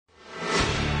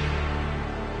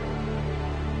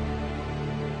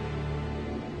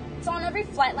on every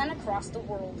flight line across the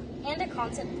world, and a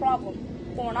constant problem.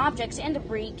 Foreign objects and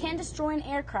debris can destroy an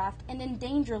aircraft and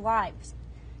endanger lives.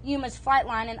 Yuma's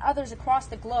Flightline and others across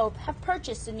the globe have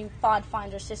purchased a new FOD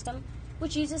finder system,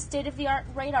 which uses state-of-the-art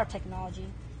radar technology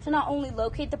to not only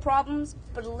locate the problems,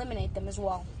 but eliminate them as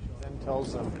well. Then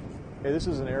tells them, hey, this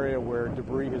is an area where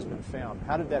debris has been found.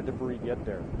 How did that debris get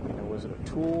there? Was it a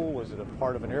tool? Was it a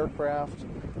part of an aircraft?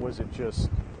 Was it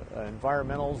just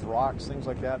environmentals, rocks, things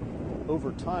like that?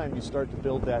 Over time, you start to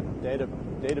build that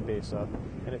database up,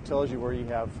 and it tells you where you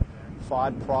have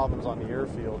FOD problems on the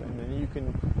airfield, and then you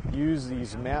can use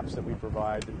these maps that we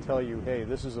provide to tell you, hey,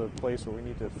 this is a place where we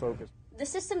need to focus. The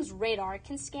system's radar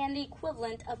can scan the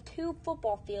equivalent of 2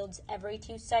 football fields every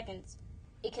 2 seconds.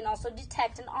 It can also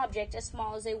detect an object as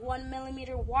small as a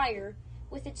 1mm wire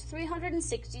with its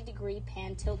 360-degree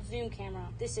pan-tilt zoom camera.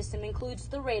 This system includes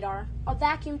the radar, a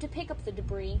vacuum to pick up the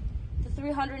debris, the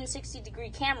 360-degree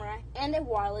camera, and a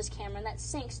wireless camera that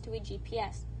syncs to a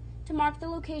GPS to mark the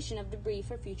location of debris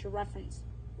for future reference.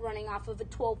 Running off of a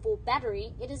 12-volt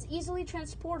battery, it is easily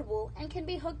transportable and can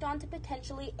be hooked onto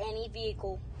potentially any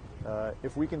vehicle.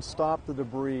 If we can stop the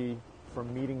debris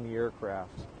from meeting the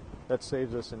aircraft, that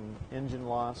saves us in engine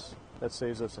loss, that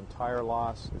saves us in tire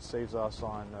loss, it saves us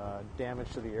on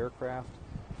damage to the aircraft.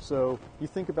 So you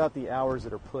think about the hours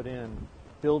that are put in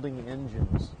building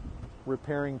engines,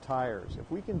 repairing tires. If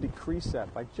we can decrease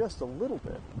that by just a little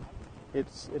bit,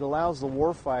 it allows the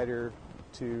warfighter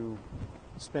to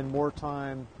spend more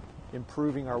time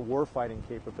improving our warfighting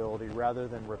capability rather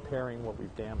than repairing what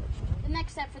we've damaged. The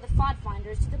next step for the FOD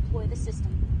finder is to deploy the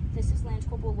system. This is Lance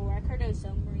Corporal Laura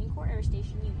Cardoso, Marine Corps Air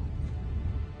Station Yuma.